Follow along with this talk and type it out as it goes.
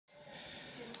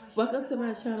Welcome to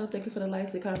my channel. Thank you for the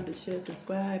likes, the comment, the share,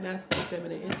 subscribe. Masculine,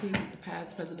 feminine energy, the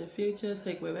past, present, and future.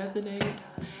 Take what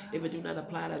resonates. If it do not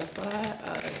apply, that apply.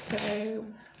 Okay.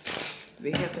 If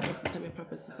you're here for entertainment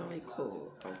purposes only,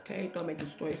 cool. Okay. Don't make your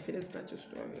story fit. It's not your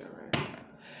story. All right.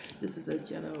 This is a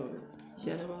general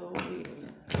reading.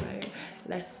 All right.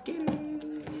 Let's get it.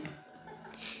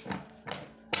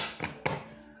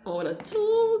 On a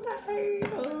Tuesday.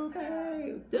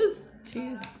 This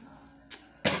cheese.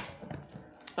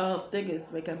 Thing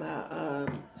is making my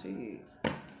teeth.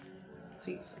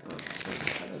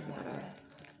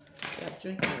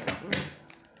 Drink.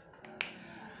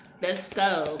 Let's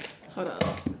go. Hold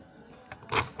on.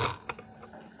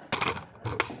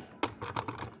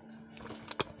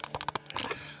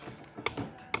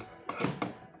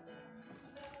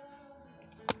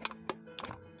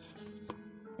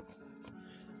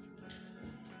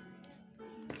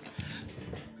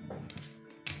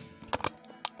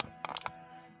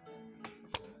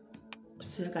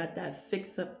 See, I got that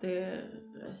fix up there.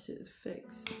 That shit is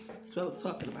fixed. That's what I was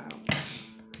talking about.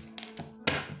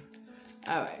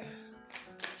 Alright.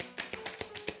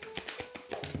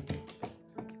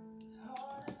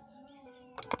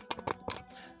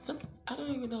 I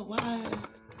don't even know why.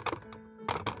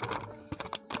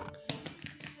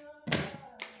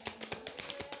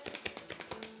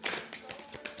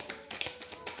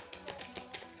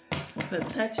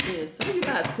 Protection. Some of you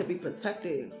guys could be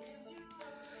protected.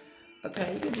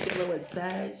 Okay, you could be dealing with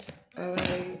Sag,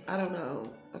 alright? I don't know,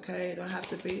 okay? It don't have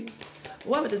to be.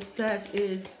 Whatever the Sag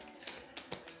is,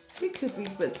 he could be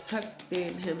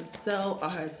protecting himself or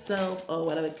herself or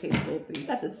whatever the case may be. You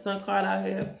got the Sun card out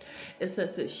here. It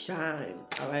says to shine,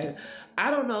 alright?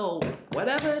 I don't know,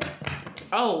 whatever.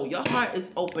 Oh, your heart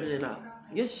is opening up.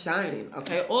 You're shining,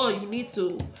 okay? Or you need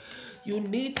to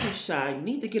shine. You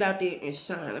need to get out there and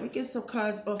shine. Let me get some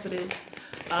cards off of this.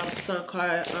 Sun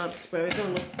card, Spirit. We're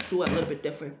gonna do it a little bit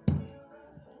different.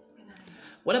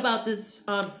 What about this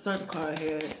Sun card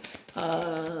here?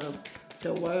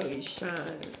 The word is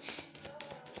shine.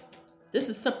 This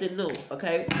is something new,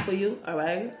 okay, for you, all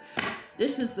right?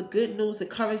 This is the good news,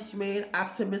 encouragement,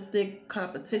 optimistic,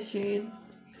 competition.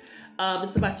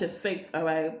 It's about your faith, all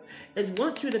right? It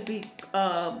wants you to be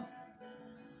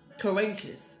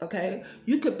courageous, okay?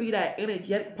 You could be that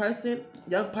energetic person,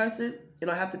 young person. You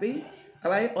don't have to be. All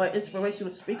right, or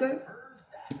inspirational speaker.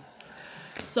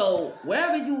 So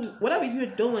whatever you're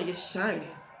doing, you're shining.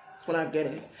 That's what I'm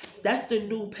getting. That's the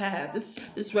new path.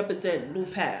 This represents new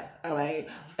path. All right,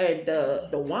 and the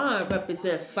wand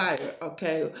represents fire.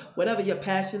 Okay, whatever you're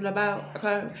passionate about.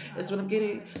 Okay, that's what I'm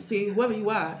getting. See, whoever you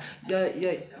are,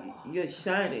 you're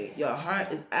shining. Your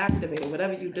heart is activated.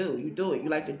 Whatever you do, you do it. You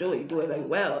like to do it. You do it very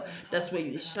well. That's where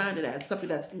you're shining at. Something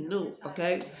that's new.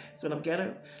 Okay, that's what I'm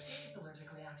getting.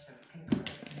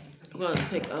 I'm going to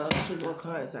take 2 more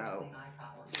cards out.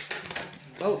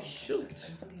 Oh,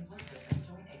 shoot.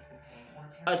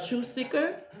 A truth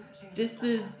seeker. This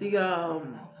is the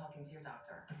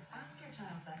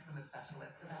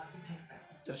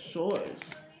swords.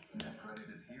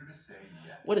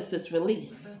 What is this?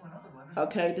 Release.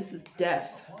 Okay, this is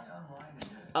death.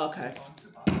 Okay.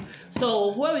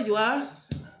 So, whoever you are,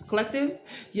 collective,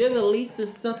 you're releasing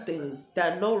something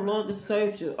that no longer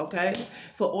serves you, okay?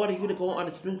 For order you to go on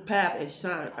this new path and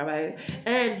shine, all right?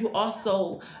 And you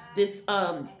also, this,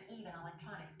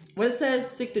 what it says,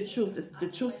 seek the truth. It's the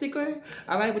truth seeker,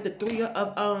 all right? With the 3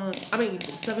 of,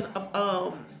 the 7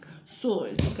 of,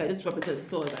 swords. Okay, this represents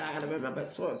swords. I gotta remember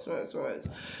swords.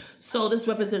 So this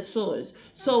represents swords.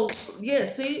 So, yeah,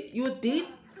 see, you're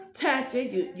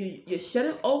detaching, you're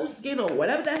shedding old skin or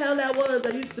whatever the hell that was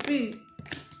that used to be.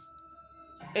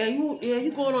 And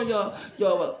you going on your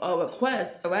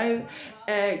request, all right?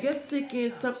 And you're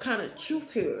seeking some kind of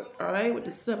truth here, all right? With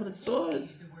the 7 of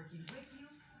swords.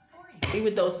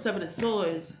 Even though 7 of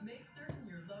swords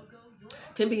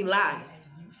can be lies,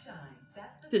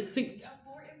 deceit,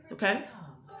 okay?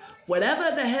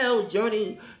 Whatever the hell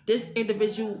journey this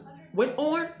individual went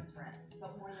on,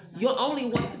 you only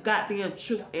want the goddamn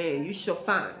truth, and you shall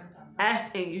find.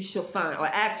 Ask and you shall find, or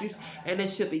ask you and it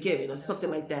shall be given, or something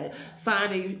like that.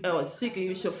 Find and you, or seek and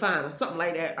you shall find, or something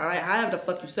like that. All right, however the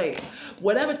fuck you say it,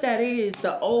 whatever that is,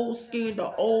 the old skin,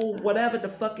 the old whatever the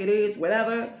fuck it is,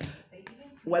 whatever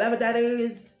that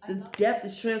is, this death,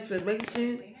 this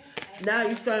transformation. Now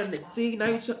you're starting to see. Now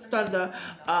you're starting to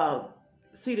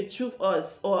see the truth,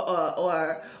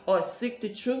 or seek the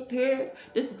truth here.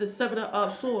 This is the 7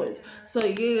 of swords. So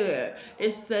yeah,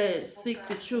 it says seek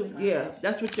the truth. Yeah,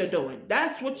 that's what you're doing.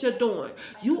 That's what you're doing.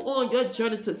 You on your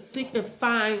journey to seek and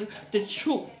find the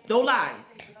truth. No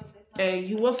lies. And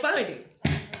you will find it.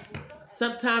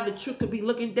 Sometimes the truth could be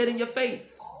looking dead in your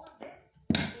face.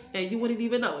 and you wouldn't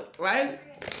even know it, right?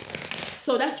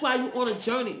 So that's why you're on a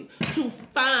journey to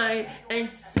find and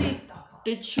seek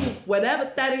the truth,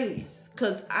 whatever that is.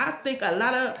 Because I think a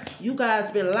lot of you guys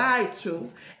been lied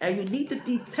to, and you need to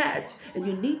detach, and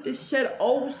you need to shed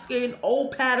old skin,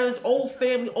 old patterns, old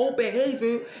family, old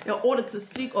behavior in order to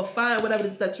seek or find whatever it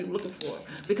is that you're looking for.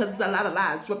 Because it's a lot of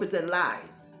lies, represent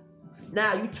lies.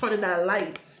 Now you're turning that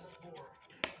light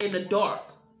in the dark.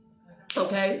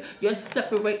 Okay, you're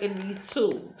separating these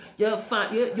two. You're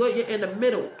in the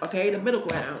middle. Okay, the middle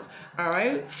ground. All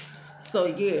right. So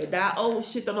yeah, that old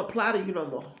shit don't apply to you no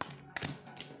more.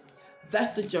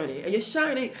 That's the journey, and you're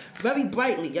shining very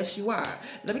brightly. Yes, you are.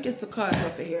 Let me get some cards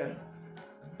off of here.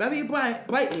 Very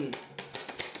brightly.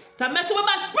 Stop messing with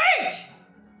my speech.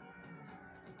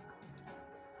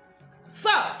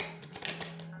 Fuck.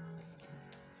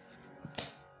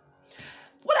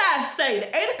 What did I say? The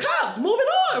 8 of Cups. Moving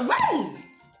on. Right.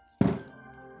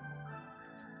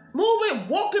 Moving,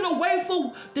 walking away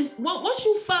from this. Once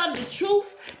you find the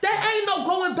truth, there ain't no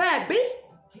going back, B.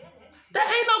 There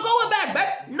ain't no going back,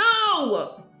 baby.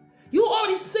 No. You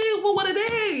already see what it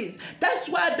is. That's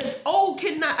why this old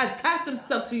cannot attach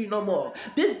themselves to you no more.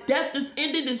 This death is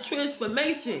ending this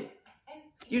transformation.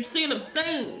 You see what I'm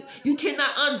saying? You cannot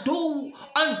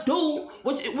undo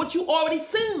what you already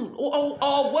seen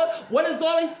or what is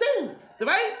already seen,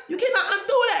 right? You cannot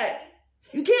undo that.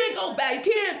 You can't go back.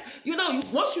 You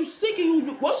can't, once you seek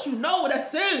it, once you know what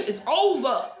that's saying, it's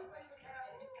over.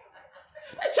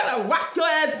 They try to rock your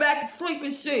ass back to sleep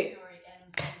and shit.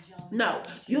 No,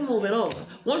 you moving on.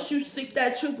 Once you seek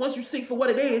that truth, once you seek for what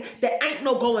it is, there ain't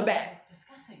no going back.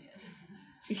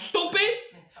 You stupid?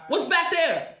 What's back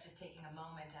there?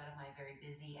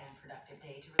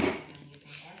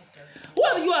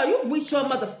 Whoever you are, you reach your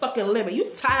motherfucking limit. You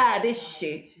tired of this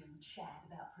shit.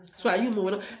 That's why you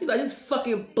moving on. You like this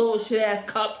fucking bullshit ass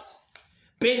cups.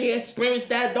 Been there, experienced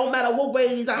that. Don't matter what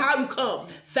ways or how you come.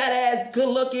 Fat ass, good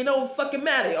looking, don't fucking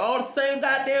matter. All the same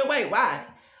goddamn way. Why?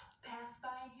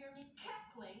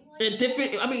 In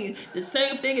different, the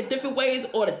same thing in different ways,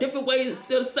 or the different ways is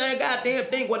still the same goddamn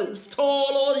thing. Whether it's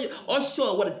tall or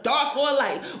short, whether it's dark or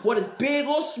light, whether it's big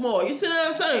or small. You see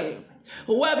what I'm saying?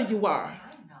 Whoever you are,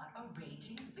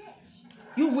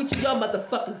 you reaching your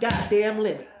motherfucking goddamn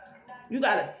limit. You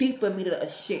got a deeper meaning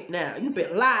of shit now. You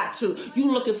been lied to.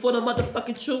 You looking for the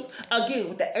motherfucking truth. Again,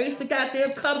 with the 8 of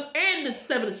goddamn cups and the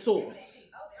 7 of swords.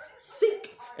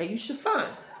 Seek, and you should find.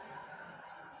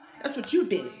 That's what you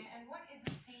did.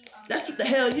 That's what the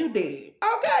hell you did.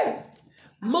 Okay.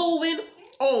 Moving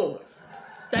on.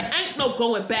 There ain't no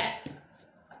going back.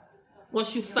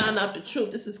 Once you find out the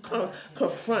truth, this is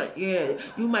confront. Yeah,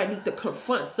 you might need to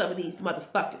confront some of these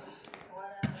motherfuckers.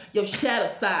 Your shadow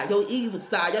side, your evil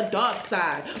side, your dark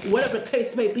side, whatever the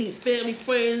case may be, family,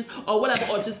 friends, or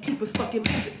whatever, or just keep it fucking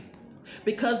moving.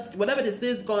 Because whatever this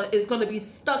is going to be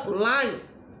stuck lying.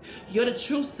 You're the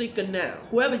truth seeker now,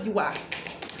 whoever you are.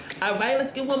 All right,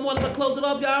 let's get one more. I'm going to close it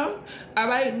off, y'all. All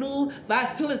right, new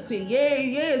vitality.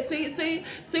 Yeah.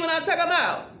 See what I'm talking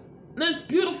about? This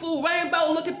beautiful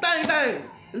rainbow looking thing.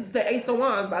 This is the Ace of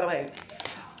Wands, by the way.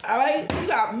 All right, you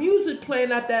got music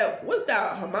playing out there. What's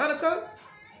that, harmonica?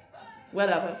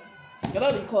 Whatever.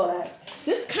 Whatever you call that.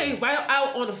 This came right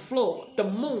out on the floor. The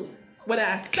moon. When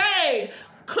I say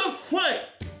confront,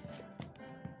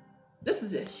 this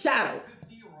is a shadow.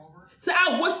 So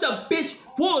I wish a bitch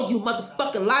warned you,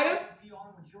 motherfucking liar.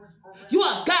 You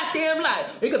are a goddamn liar.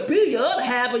 It could be your other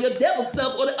half or your devil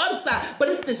self or the other side, but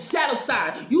it's the shadow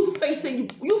side. You facing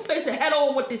head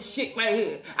on with this shit right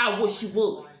here. I wish you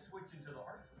would.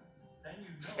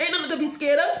 Ain't nothing to be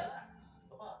scared of.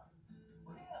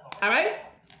 All right?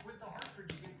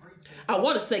 I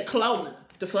want to say clone.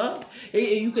 The fuck?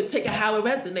 You could take it how it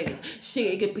resonates.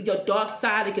 Shit, it could be your dark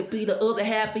side. It could be the other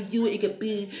half of you. It could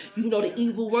be, the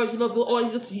evil version of it, or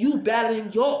just you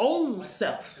battling your own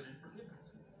self.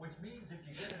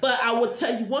 But I will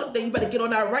tell you one thing. You better get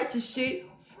on that righteous shit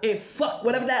and fuck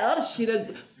whatever that other shit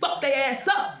is. Fuck their ass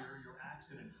up.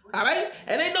 All right?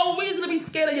 And ain't no reason to be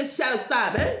scared of your shadow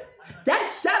side, man.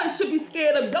 That shadow should be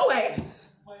scared of your ass.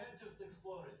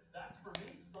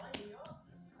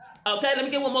 Okay, let me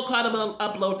get one more card. I'm going to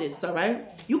upload this, all right?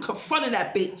 You confronted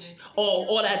that bitch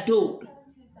or that dude.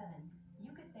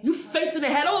 You facing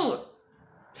it head on.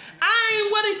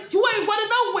 You ain't running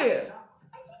nowhere.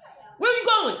 Where you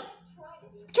going?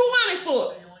 What you running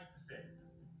for?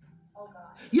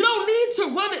 You don't need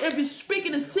to run it if you're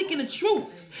speaking and seeking the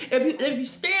truth. If you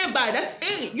stand by, that's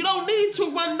in it. You don't need to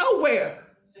run nowhere.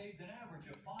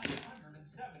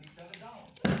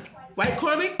 Right,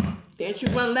 Cormick? Didn't you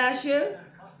run last year?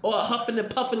 Or huffing and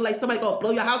puffing like somebody gonna blow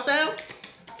your house down?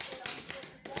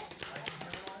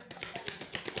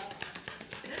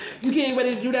 You getting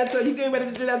ready to do that? You getting ready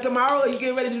to do that tomorrow, or you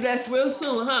getting ready to do that real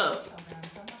soon, huh?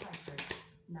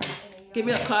 Give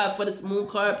me a card for this moon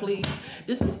card, please.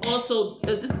 This is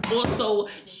also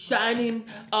shining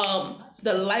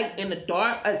the light in the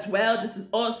dark as well. This is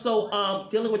also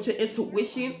dealing with your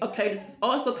intuition. Okay, this is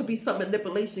also could be some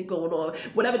manipulation going on.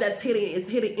 Whatever that's hidden is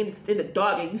hidden in the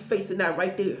dark, and you facing that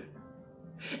right there.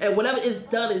 And whatever is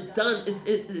done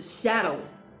is shadow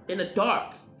in the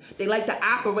dark. They like to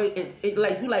operate in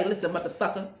like you like. Listen,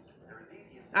 motherfucker.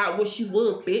 I wish you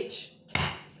would, bitch.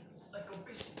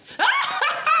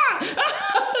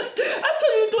 I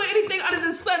tell you, do anything under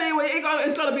the sun anyway,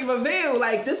 it's gonna be revealed.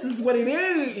 Like, this is what it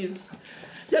is.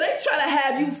 Yeah, they try to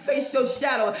have you face your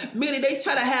shadow, meaning they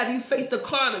try to have you face the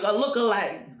karmic, a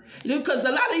lookalike. You know, because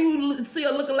a lot of you see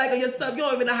a lookalike of yourself, you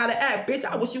don't even know how to act, bitch.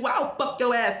 I wish you, I'll fuck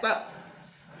your ass up.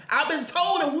 I've been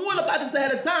told and warned about this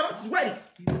ahead of time. I'm just ready.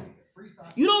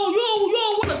 You don't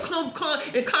want to come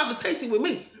in confrontation with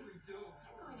me.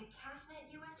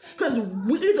 Because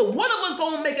either one of us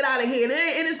gonna make it out of here,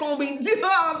 and it's gonna be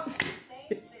just.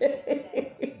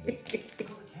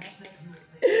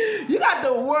 You got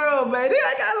the world, man. You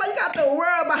got the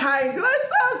world behind you. Let's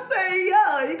not say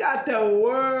yo. You got the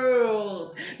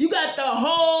world. You got the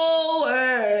whole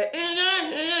world.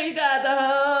 You got the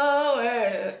whole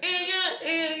world.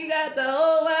 You got the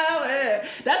whole world.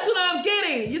 That's what I'm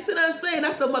getting. You see what I'm saying?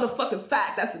 That's a motherfucking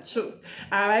fact. That's the truth.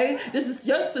 All right? This is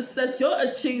your success, your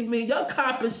achievement, your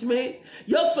accomplishment,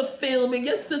 your fulfillment,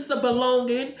 your sense of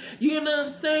belonging. You know what I'm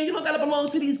saying? You don't got to belong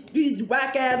to these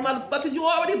whack-ass motherfuckers. You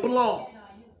already belong.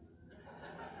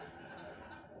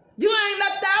 You ain't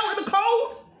left out in the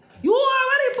cold. You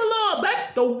already belong, baby.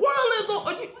 The world is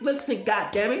on you. Listen,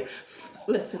 goddammit.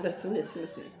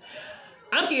 Listen.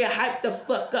 I'm getting hyped the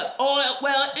fuck up. All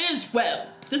well is well.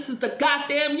 This is the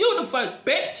goddamn universe,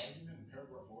 bitch.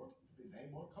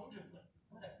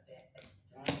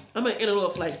 I'm gonna end it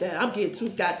off like that. I'm getting too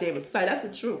goddamn excited. That's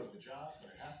the truth.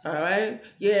 Alright?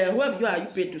 Yeah, whoever you are, you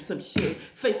been through some shit.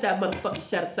 Face that motherfucking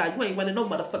shadow side. You ain't running no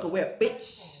motherfucking where,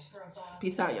 bitch.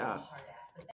 Peace out, y'all.